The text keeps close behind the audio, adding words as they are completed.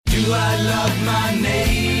Do I love my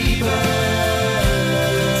neighbor?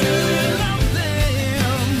 Do you love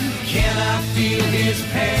them? Can I feel his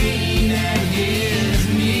pain and his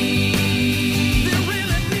need? They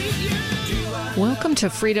really need you. Welcome to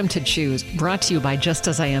Freedom to Choose, brought to you by Just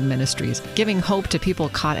As I Am Ministries, giving hope to people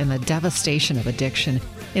caught in the devastation of addiction.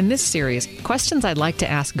 In this series, Questions I'd Like to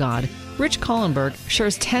Ask God, Rich Collenberg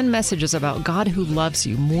shares 10 messages about God who loves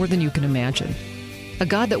you more than you can imagine. A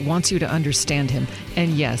God that wants you to understand Him,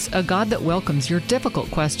 and yes, a God that welcomes your difficult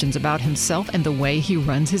questions about Himself and the way He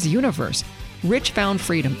runs His universe. Rich found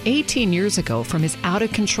freedom 18 years ago from his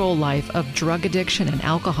out-of-control life of drug addiction and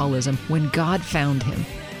alcoholism when God found him.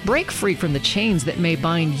 Break free from the chains that may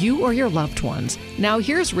bind you or your loved ones. Now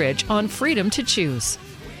here's Rich on Freedom to Choose.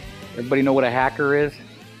 Everybody know what a hacker is?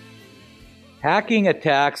 Hacking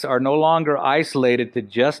attacks are no longer isolated to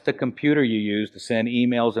just the computer you use to send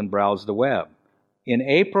emails and browse the web. In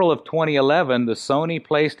April of 2011, the Sony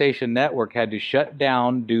PlayStation Network had to shut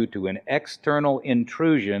down due to an external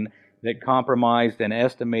intrusion that compromised an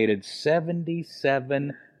estimated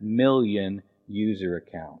 77 million user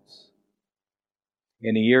accounts.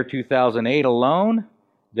 In the year 2008 alone,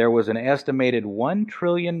 there was an estimated $1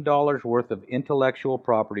 trillion worth of intellectual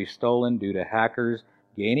property stolen due to hackers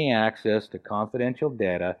gaining access to confidential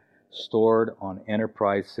data stored on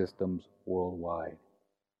enterprise systems worldwide.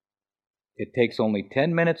 It takes only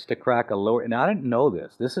 10 minutes to crack a lower... Now, I didn't know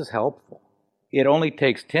this. This is helpful. It only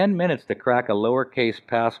takes 10 minutes to crack a lowercase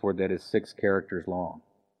password that is 6 characters long.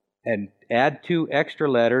 And add 2 extra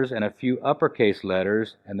letters and a few uppercase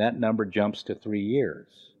letters, and that number jumps to 3 years.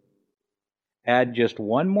 Add just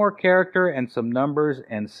 1 more character and some numbers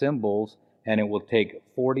and symbols, and it will take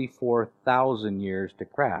 44,000 years to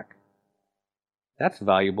crack. That's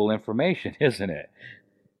valuable information, isn't it?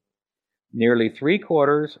 Nearly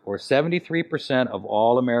 3/4, or 73% of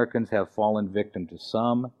all Americans have fallen victim to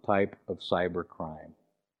some type of cyber crime.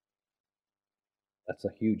 That's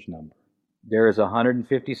a huge number. There is a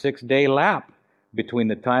 156-day lap between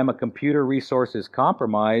the time a computer resource is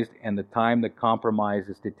compromised and the time the compromise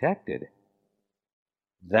is detected.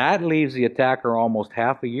 That leaves the attacker almost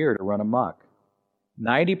half a year to run amok.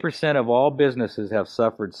 90% of all businesses have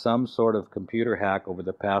suffered some sort of computer hack over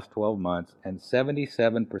the past 12 months, and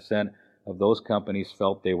 77% of those companies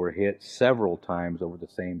felt they were hit several times over the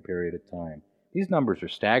same period of time. These numbers are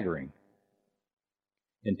staggering.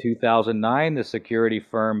 In 2009, the security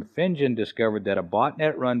firm Finjan discovered that a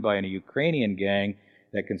botnet run by a Ukrainian gang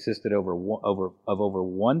that consisted of over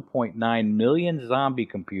 1.9 million zombie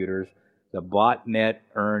computers, the botnet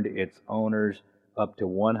earned its owners up to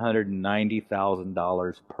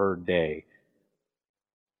 $190,000 per day.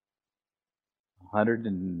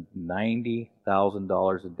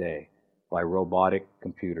 $190,000 a day by robotic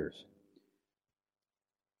computers.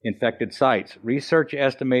 Infected sites. Research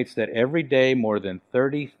estimates that every day more than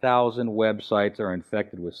 30,000 websites are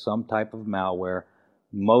infected with some type of malware,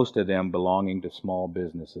 most of them belonging to small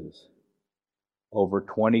businesses. Over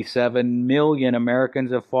 27 million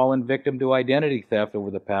Americans have fallen victim to identity theft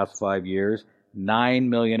over the past 5 years. 9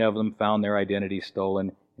 million of them found their identity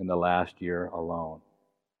stolen in the last year alone.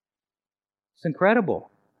 It's incredible.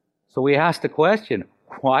 So we ask the question,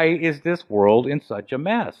 why is this world in such a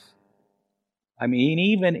mess? I mean,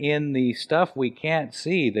 even in the stuff we can't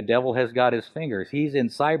see, the devil has got his fingers. He's in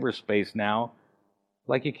cyberspace now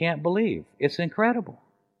like you can't believe. It's incredible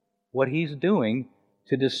what he's doing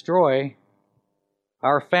to destroy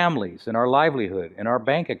our families and our livelihood and our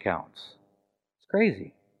bank accounts. It's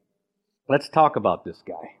crazy. Let's talk about this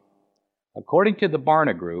guy. According to the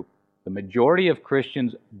Barna Group, the majority of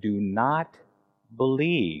Christians do not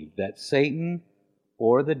believe that Satan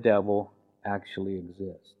or the devil actually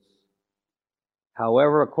exists.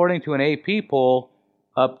 However, according to an AP poll,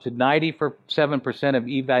 up to 97% of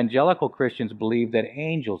evangelical Christians believe that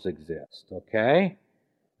angels exist, okay?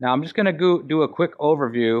 Now, I'm just going to do a quick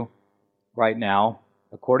overview right now.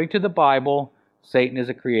 According to the Bible, Satan is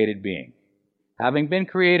a created being. Having been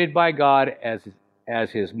created by God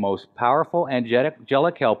as his most powerful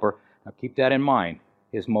angelic helper, now keep that in mind,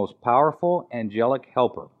 his most powerful angelic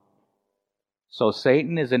helper. So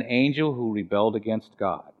Satan is an angel who rebelled against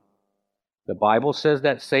God. The Bible says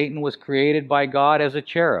that Satan was created by God as a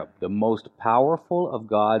cherub, the most powerful of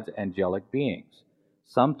God's angelic beings.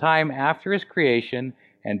 Sometime after his creation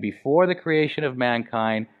and before the creation of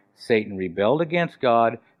mankind, Satan rebelled against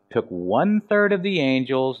God, took 1/3 of the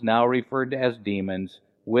angels, now referred to as demons,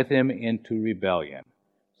 with him into rebellion.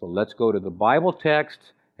 So let's go to the Bible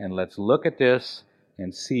text and let's look at this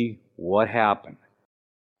and see what happened.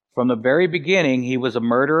 From the very beginning, he was a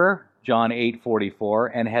murderer, John 8:44,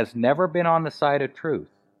 and has never been on the side of truth,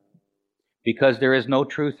 because there is no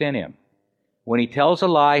truth in him. When he tells a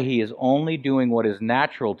lie, he is only doing what is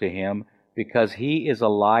natural to him, because he is a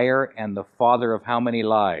liar and the father of how many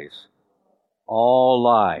lies? All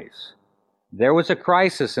lies. There was a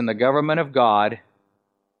crisis in the government of God,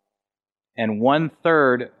 and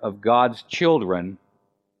 1/3 of God's children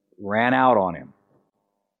ran out on him.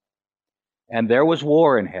 And there was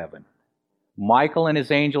war in heaven. Michael and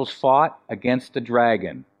his angels fought against the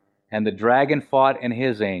dragon, and the dragon fought and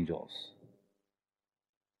his angels,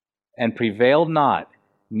 and prevailed not,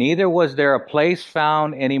 neither was there a place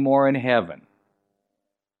found any more in heaven.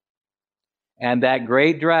 And that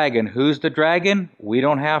great dragon, who's the dragon? We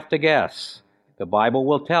don't have to guess. The Bible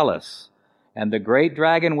will tell us. And the great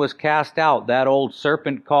dragon was cast out, that old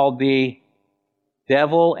serpent called the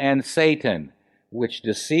devil and Satan, which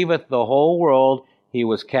deceiveth the whole world. He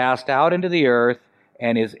was cast out into the earth,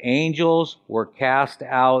 and his angels were cast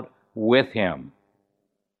out with him.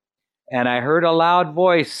 And I heard a loud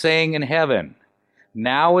voice saying in heaven,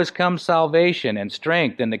 Now is come salvation and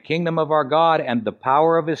strength and the kingdom of our God and the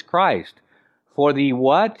power of his Christ. For the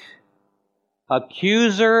what?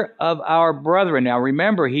 Accuser of our brethren. Now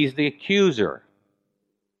remember, he's the accuser.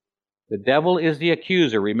 The devil is the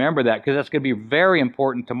accuser. Remember that, because that's going to be very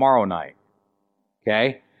important tomorrow night.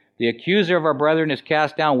 Okay? The accuser of our brethren is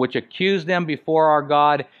cast down, which accused them before our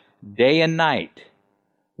God day and night.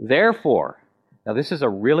 Therefore, now this is a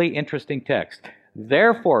really interesting text.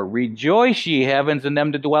 Therefore, rejoice ye heavens and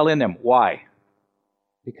them to dwell in them. Why?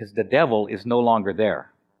 Because the devil is no longer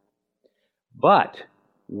there. But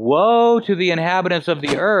woe to the inhabitants of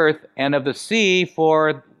the earth and of the sea,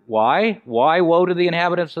 for why? Why woe to the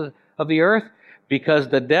inhabitants of the earth? Because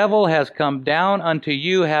the devil has come down unto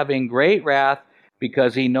you having great wrath,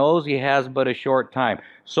 because he knows he has but a short time.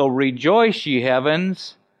 So rejoice, ye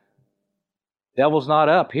heavens. Devil's not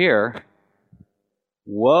up here.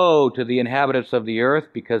 Woe to the inhabitants of the earth,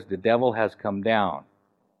 because the devil has come down.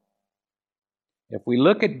 If we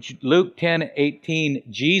look at Luke 10:18,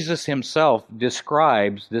 Jesus himself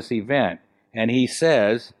describes this event, and he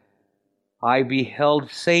says, I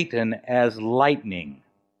beheld Satan as lightning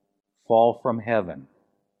fall from heaven.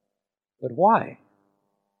 But why?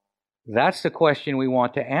 That's the question we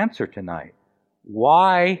want to answer tonight.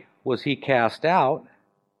 Why was he cast out?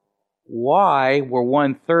 Why were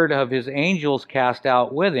 1/3 of his angels cast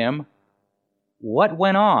out with him? What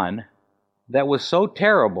went on that was so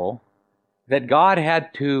terrible that God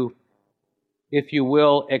had to, if you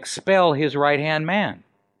will, expel his right-hand man?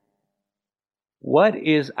 What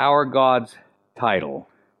is our God's title?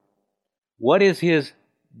 What is his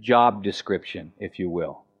job description, if you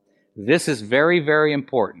will? This is very, very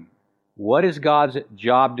important. What is God's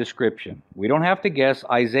job description? We don't have to guess.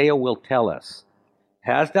 Isaiah will tell us.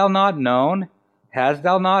 Hast thou not known? Hast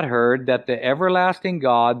thou not heard that the everlasting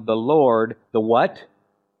God, the Lord, the what?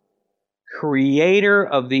 Creator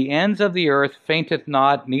of the ends of the earth, fainteth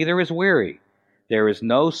not, neither is weary. There is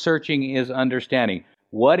no searching his understanding.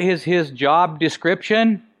 What is his job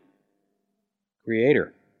description?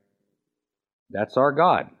 Creator. That's our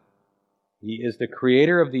God. He is the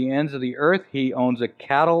creator of the ends of the earth. He owns a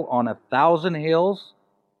cattle on 1,000 hills.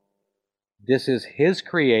 This is his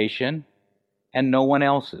creation and no one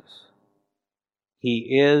else's.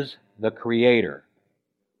 He is the creator.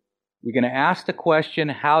 We're going to ask the question,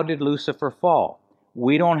 how did Lucifer fall?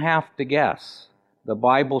 We don't have to guess. The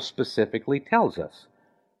Bible specifically tells us.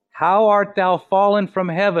 How art thou fallen from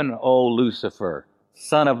heaven, O Lucifer,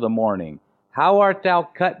 son of the morning? How art thou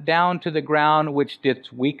cut down to the ground, which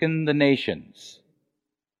didst weaken the nations?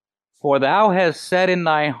 For thou hast said in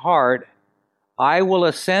thy heart, I will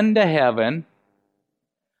ascend to heaven,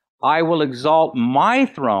 I will exalt my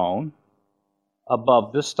throne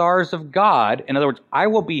above the stars of God. In other words, I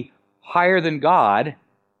will be higher than God.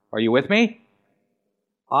 Are you with me?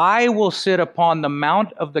 I will sit upon the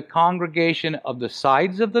mount of the congregation of the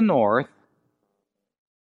sides of the north.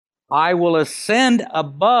 I will ascend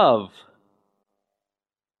above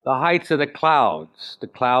the heights of the clouds. The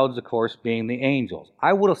clouds, of course, being the angels.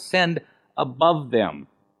 I will ascend above them.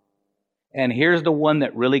 And here's the one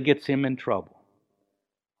that really gets him in trouble.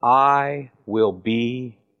 I will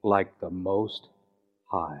be like the Most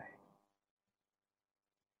High.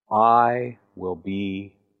 I will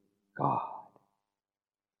be God.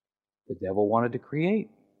 The devil wanted to create.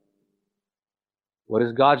 What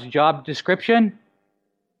is God's job description?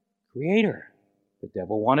 Creator. The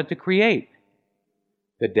devil wanted to create.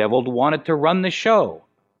 The devil wanted to run the show.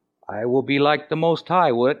 I will be like the Most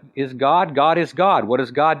High. What is God? God is God. What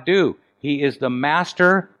does God do? He is the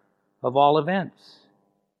master of all events.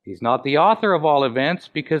 He's not the author of all events,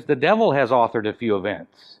 because the devil has authored a few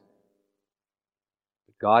events.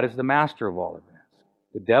 God is the master of all events.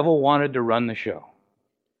 The devil wanted to run the show.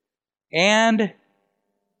 And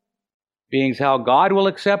being how God will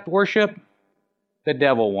accept worship, the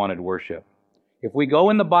devil wanted worship. If we go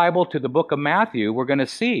in the Bible to the book of Matthew, we're going to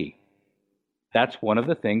see that's one of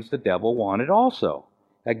the things the devil wanted also.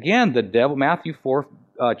 Again, the devil,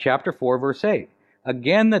 chapter 4, verse 8.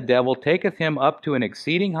 Again, the devil taketh him up to an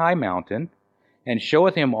exceeding high mountain, and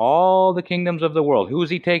showeth him all the kingdoms of the world. Who is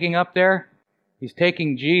he taking up there? He's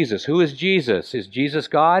taking Jesus. Who is Jesus? Is Jesus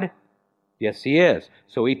God? Yes, he is.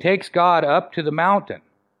 So he takes God up to the mountain,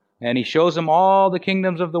 and he shows him all the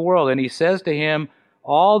kingdoms of the world, and he says to him,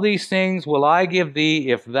 all these things will I give thee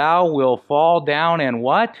if thou wilt fall down and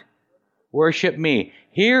what? Worship me.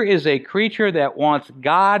 Here is a creature that wants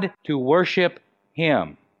God to worship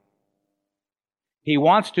him. He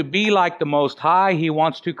wants to be like the Most High. He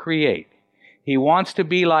wants to create. He wants to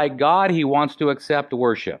be like God. He wants to accept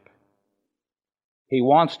worship. He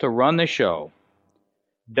wants to run the show.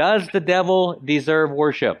 Does the devil deserve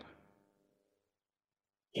worship?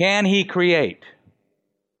 Can he create?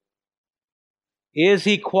 Is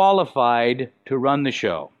he qualified to run the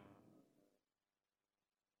show?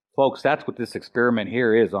 Folks, that's what this experiment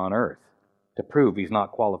here is on earth, to prove he's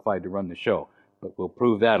not qualified to run the show. But we'll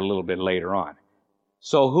prove that a little bit later on.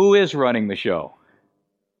 So who is running the show?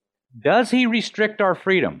 Does he restrict our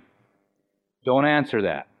freedom? Don't answer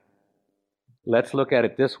that. Let's look at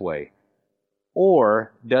it this way.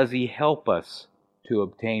 Or does he help us to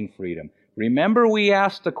obtain freedom? Remember, we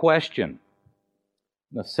asked the question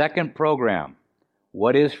in the second program,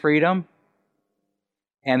 what is freedom?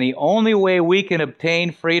 And the only way we can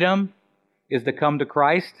obtain freedom is to come to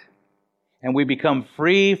Christ. And we become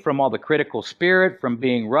free from all the critical spirit, from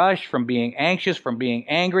being rushed, from being anxious, from being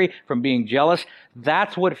angry, from being jealous.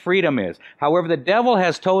 That's what freedom is. However, the devil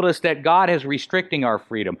has told us that God is restricting our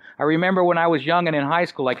freedom. I remember when I was young and in high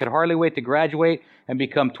school, I could hardly wait to graduate and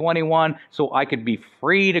become 21 so I could be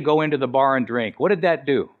free to go into the bar and drink. What did that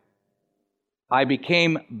do? I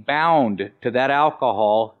became bound to that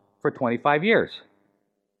alcohol for 25 years.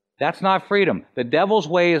 That's not freedom. The devil's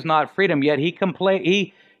way is not freedom, yet he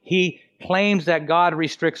claims that God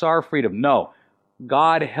restricts our freedom. No,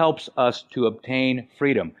 God helps us to obtain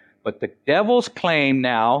freedom. But the devil's claim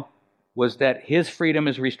now was that his freedom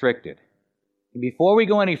is restricted. Before we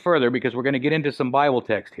go any further, because we're going to get into some Bible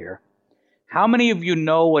text here, how many of you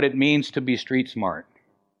know what it means to be street smart?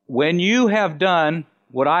 When you have done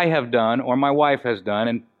what I have done, or my wife has done,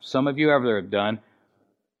 and some of you ever have done,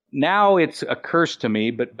 now it's a curse to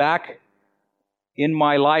me, but back in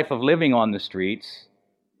my life of living on the streets,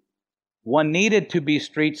 one needed to be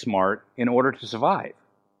street smart in order to survive.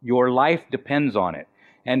 Your life depends on it.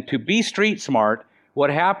 And to be street smart, what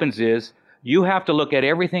happens is you have to look at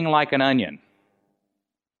everything like an onion.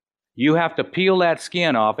 You have to peel that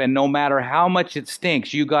skin off, and no matter how much it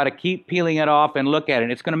stinks, you got to keep peeling it off and look at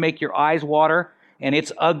it. It's going to make your eyes water, and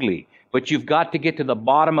it's ugly. But you've got to get to the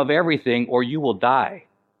bottom of everything, or you will die.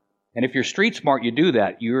 And if you're street smart, you do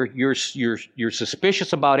that. You're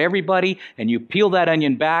suspicious about everybody, and you peel that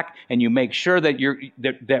onion back, and you make sure that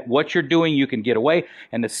that what you're doing you can get away.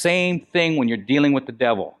 And the same thing when you're dealing with the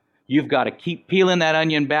devil. You've got to keep peeling that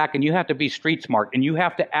onion back, and you have to be street smart, and you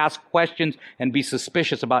have to ask questions and be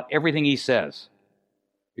suspicious about everything he says,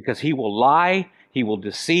 because he will lie, he will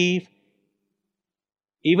deceive,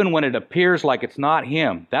 even when it appears like it's not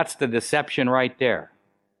him. That's the deception right there.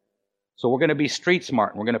 So we're going to be street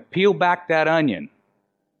smart. We're going to peel back that onion,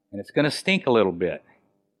 and it's going to stink a little bit.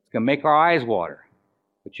 It's going to make our eyes water.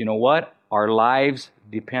 But you know what? Our lives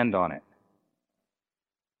depend on it.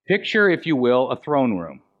 Picture, if you will, a throne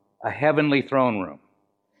room, a heavenly throne room.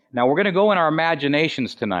 Now we're going to go in our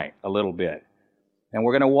imaginations tonight a little bit, and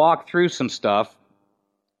we're going to walk through some stuff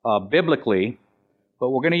biblically,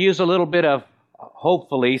 but we're going to use a little bit of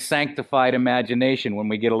hopefully sanctified imagination when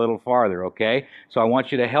we get a little farther, okay? So I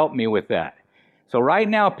want you to help me with that. So right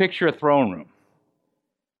now, picture a throne room.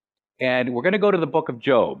 And we're going to go to the book of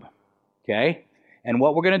Job, okay? And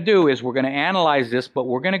what we're going to do is we're going to analyze this, but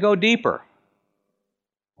we're going to go deeper.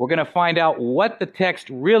 We're going to find out what the text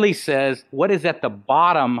really says, what is at the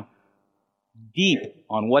bottom deep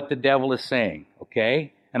on what the devil is saying,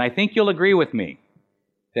 okay? And I think you'll agree with me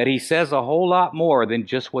that he says a whole lot more than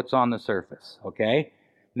just what's on the surface, okay?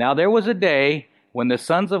 Now there was a day when the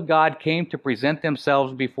sons of God came to present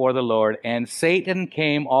themselves before the Lord, and Satan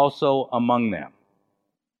came also among them.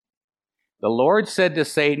 The Lord said to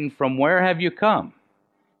Satan, "From where have you come?"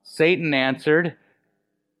 Satan answered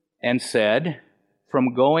and said,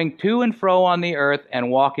 "From going to and fro on the earth and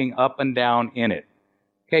walking up and down in it."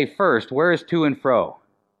 Okay, first, where is to and fro?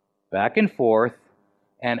 Back and forth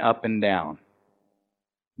and up and down.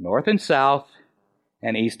 north and south,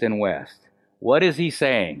 and east and west. What is he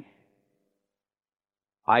saying?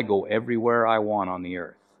 I go everywhere I want on the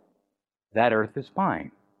earth. That earth is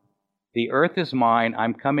mine. The earth is mine.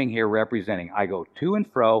 I'm coming here representing. I go to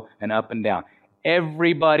and fro and up and down.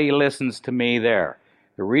 Everybody listens to me there.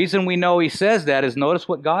 The reason we know he says that is notice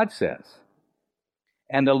what God says.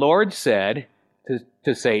 And the Lord said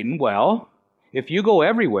to Satan, well, if you go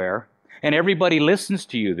everywhere and everybody listens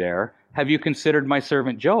to you there, have you considered my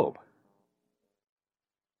servant Job?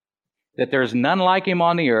 That there's none like him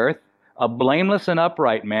on the earth, a blameless and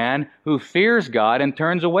upright man who fears God and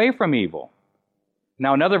turns away from evil.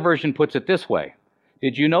 Now another version puts it this way.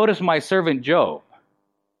 Did you notice my servant Job?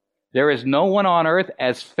 There is no one on earth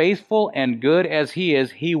as faithful and good as he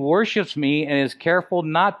is. He worships me and is careful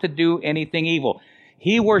not to do anything evil.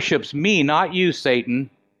 He worships me, not you, Satan.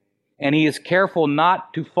 And he is careful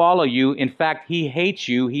not to follow you. In fact, he hates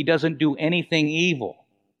you. He doesn't do anything evil.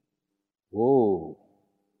 Whoa.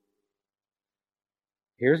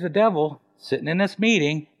 Here's the devil sitting in this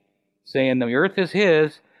meeting saying the earth is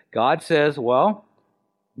his. God says, well,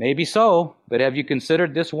 maybe so, but have you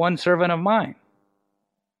considered this one servant of mine?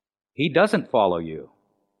 He doesn't follow you.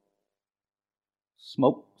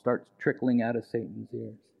 Smoke starts trickling out of Satan's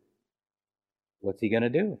ears. What's he going to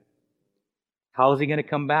do? How is he going to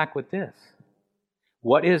come back with this?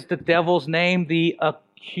 What is the devil's name? The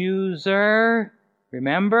accuser.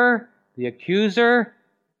 Remember? The accuser.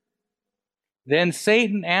 Then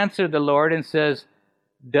Satan answered the Lord and says,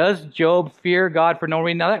 does Job fear God for no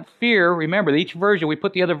reason? Now that fear, remember, each version, we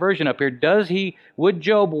put the other version up here. Would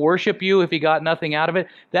Job worship you if he got nothing out of it?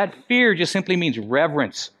 That fear just simply means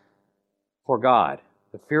reverence for God.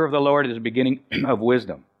 The fear of the Lord is the beginning of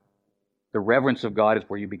wisdom. The reverence of God is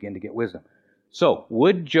where you begin to get wisdom. So,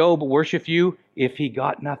 would Job worship you if he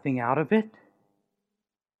got nothing out of it?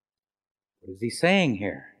 What is he saying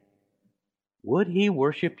here? Would he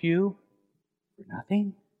worship you for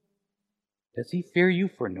nothing? Does he fear you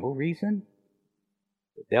for no reason?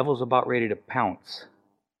 The devil's about ready to pounce.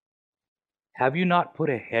 Have you not put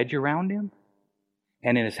a hedge around him?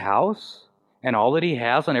 And in his house? And all that he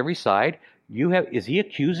has on every side? Is he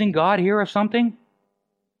accusing God here of something?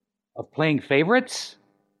 Of playing favorites?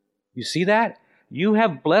 You see that? You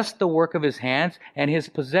have blessed the work of his hands, and his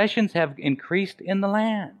possessions have increased in the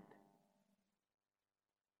land.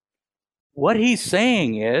 What he's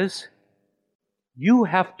saying is, you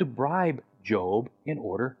have to bribe Job in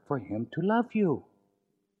order for him to love you.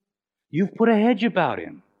 You've put a hedge about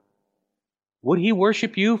him. Would he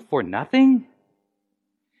worship you for nothing?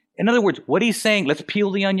 In other words, what he's saying, let's peel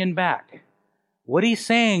the onion back. What he's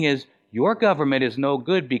saying is, your government is no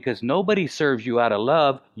good because nobody serves you out of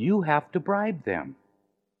love. You have to bribe them.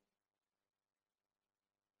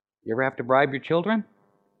 You ever have to bribe your children?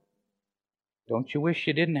 Don't you wish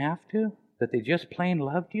you didn't have to? That they just plain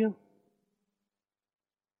loved you?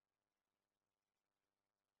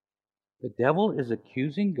 The devil is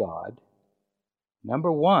accusing God,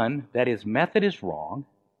 number one, that his method is wrong.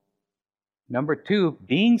 Number two,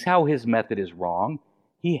 being how his method is wrong,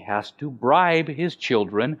 he has to bribe his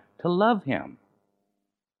children to love him.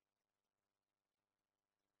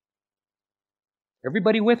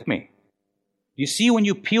 Everybody with me? You see when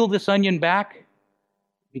you peel this onion back,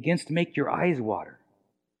 it begins to make your eyes water.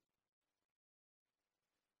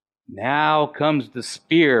 Now comes the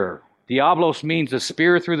spear. Diablos means a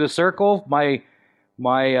spear through the circle. My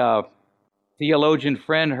theologian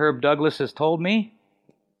friend Herb Douglas has told me.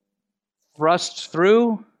 Thrusts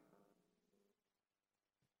through.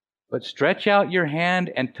 But stretch out your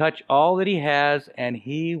hand and touch all that he has, and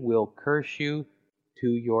he will curse you to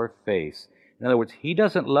your face. In other words, he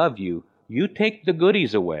doesn't love you. You take the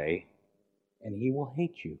goodies away, and he will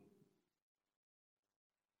hate you.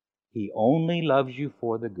 He only loves you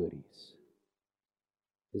for the goodies.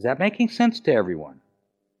 Is that making sense to everyone?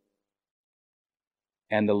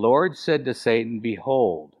 And the Lord said to Satan,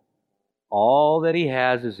 behold, all that he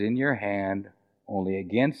has is in your hand, only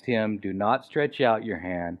against him do not stretch out your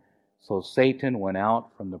hand. So Satan went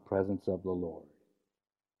out from the presence of the Lord.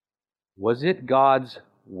 Was it God's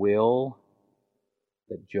will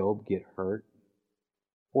that Job get hurt?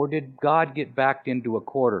 Or did God get backed into a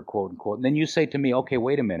corner, quote unquote? And then you say to me, okay,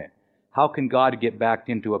 wait a minute. How can God get backed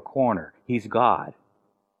into a corner? He's God.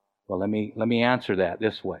 Well, let me answer that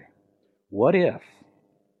this way. What if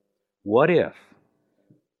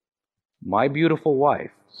my beautiful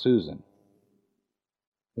wife, Susan,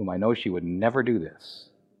 whom I know she would never do this,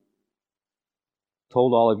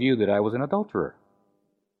 told all of you that I was an adulterer?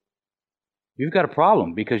 You've got a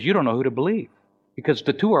problem because you don't know who to believe. Because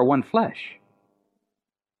the two are one flesh.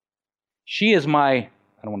 She is my, I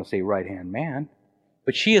don't want to say right-hand man,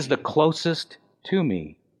 But she is the closest to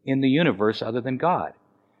me in the universe other than God.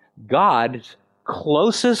 God's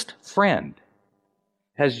closest friend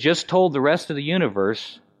has just told the rest of the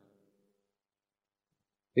universe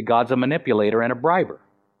that God's a manipulator and a briber.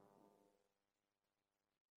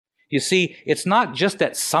 You see, it's not just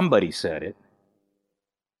that somebody said it.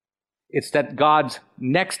 It's that God's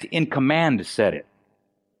next in command said it.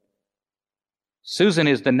 Susan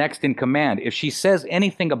is the next in command. If she says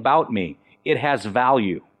anything about me, it has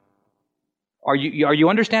value. Are you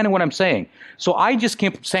understanding what I'm saying? So I just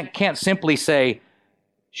can't simply say,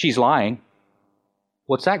 she's lying.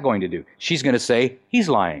 What's that going to do? She's going to say, he's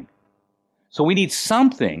lying. So we need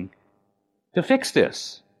something to fix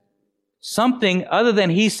this. Something other than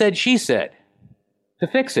he said, she said, to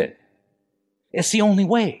fix it. It's the only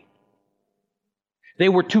way. They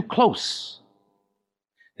were too close.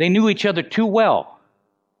 They knew each other too well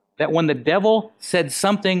that when the devil said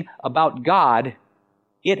something about God,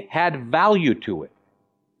 it had value to it.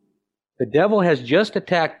 The devil has just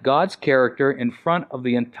attacked God's character in front of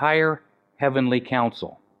the entire heavenly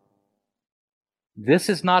council. This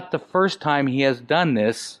is not the first time he has done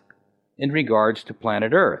this in regards to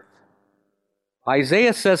planet Earth.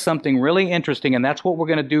 Isaiah says something really interesting, and that's what we're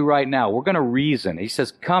going to do right now. We're going to reason. He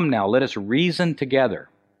says, come now, let us reason together.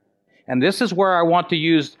 And this is where I want to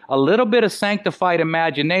use a little bit of sanctified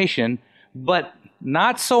imagination, but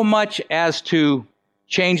not so much as to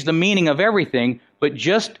change the meaning of everything, but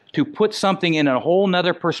just to put something in a whole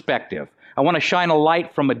nother perspective. I want to shine a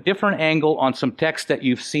light from a different angle on some text that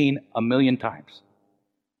you've seen a million times.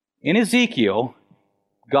 In Ezekiel,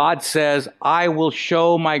 God says, I will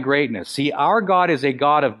show my greatness. See, our God is a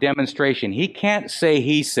God of demonstration. He can't say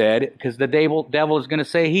he said, because the devil is going to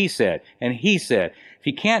say he said, and he said.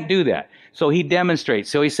 He can't do that. So he demonstrates.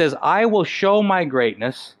 So he says, I will show my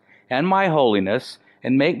greatness and my holiness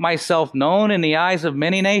and make myself known in the eyes of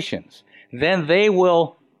many nations. Then they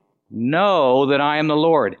will know that I am the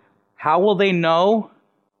Lord. How will they know?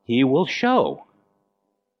 He will show.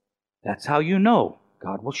 That's how you know.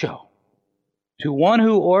 God will show. To one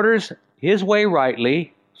who orders his way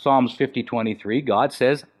rightly, Psalms 50:23, God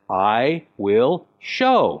says, I will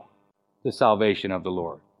show the salvation of the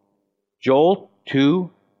Lord. Joel 2,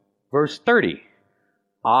 verse 30,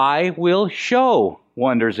 I will show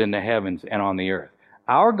wonders in the heavens and on the earth.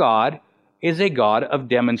 Our God is a God of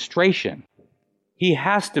demonstration. He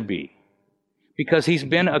has to be, because he's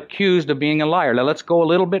been accused of being a liar. Now let's go a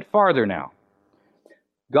little bit farther now.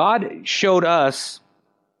 God showed us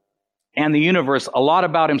and the universe a lot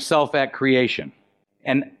about himself at creation.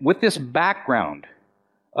 And with this background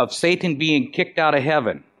of Satan being kicked out of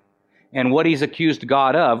heaven and what he's accused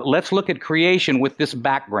God of, let's look at creation with this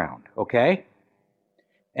background, okay?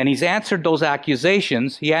 And he's answered those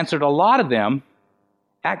accusations. He answered a lot of them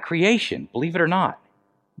at creation, believe it or not,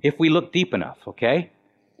 if we look deep enough, okay?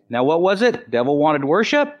 Now what was it? Devil wanted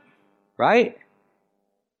worship, right?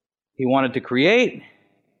 He wanted to create,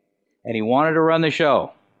 and he wanted to run the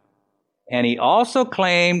show. And he also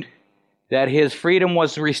claimed that his freedom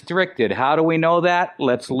was restricted. How do we know that?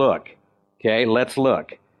 Let's look. Okay, let's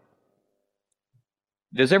look.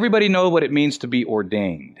 Does everybody know what it means to be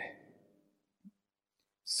ordained?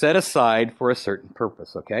 Set aside for a certain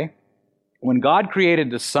purpose, okay? When God created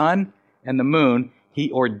the sun and the moon,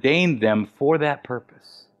 he ordained them for that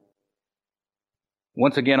purpose.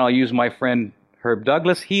 Once again, I'll use my friend Herb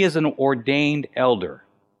Douglas. He is an ordained elder.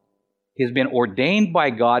 He has been ordained by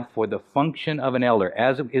God for the function of an elder,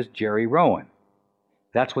 as is Jerry Rowan.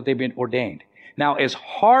 That's what they've been ordained. Now, as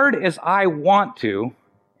hard as I want to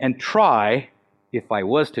and try, if I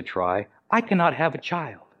was to try, I cannot have a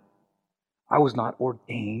child. I was not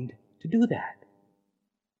ordained to do that.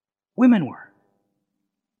 Women were,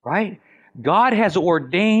 right? God has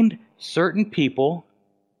ordained certain people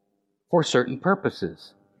for certain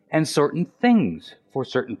purposes and certain things for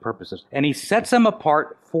certain purposes. And he sets them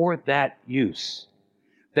apart for that use.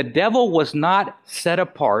 The devil was not set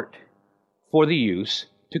apart for the use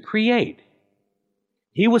to create.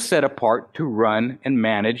 He was set apart to run and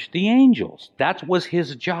manage the angels. That was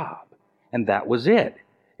his job. And that was it.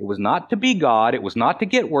 It was not to be God. It was not to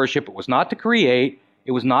get worship. It was not to create.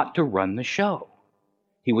 It was not to run the show.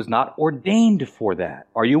 He was not ordained for that.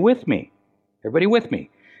 Are you with me? Everybody with me?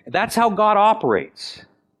 That's how God operates.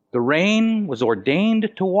 The rain was ordained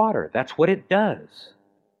to water. That's what it does.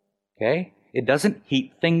 Okay? It doesn't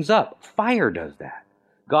heat things up. Fire does that.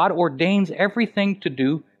 God ordains everything to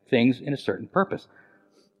do things in a certain purpose.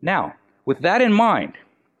 Now, with that in mind,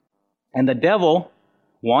 and the devil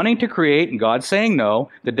wanting to create and God saying no,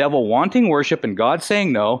 the devil wanting worship and God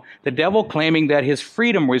saying no, the devil claiming that his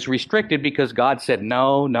freedom was restricted because God said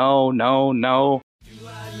no, no, no, no.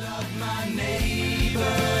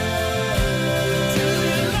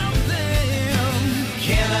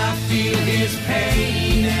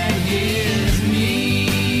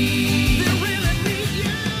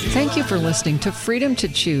 Thank you for listening to Freedom to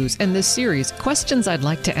Choose and this series, Questions I'd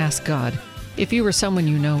Like to Ask God. If you or someone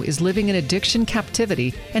you know is living in addiction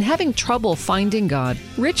captivity and having trouble finding God,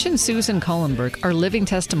 Rich and Susan Cullenberg are living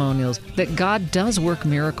testimonials that God does work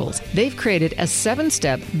miracles. They've created a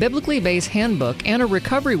 7-step, biblically based handbook and a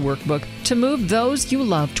recovery workbook to move those you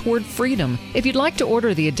love toward freedom. If you'd like to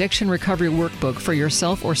order the Addiction Recovery Workbook for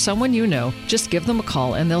yourself or someone you know, just give them a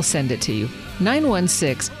call and they'll send it to you.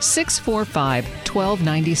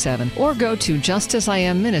 916-645-1297 or go to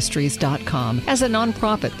justiceiamministries.com. As a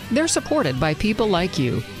nonprofit, they're supported by people like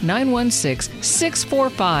you.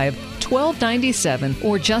 916-645-1297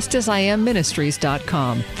 or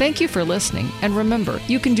justiceiamministries.com. Thank you for listening, and remember,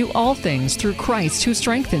 you can do all things through Christ who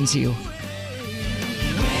strengthens you.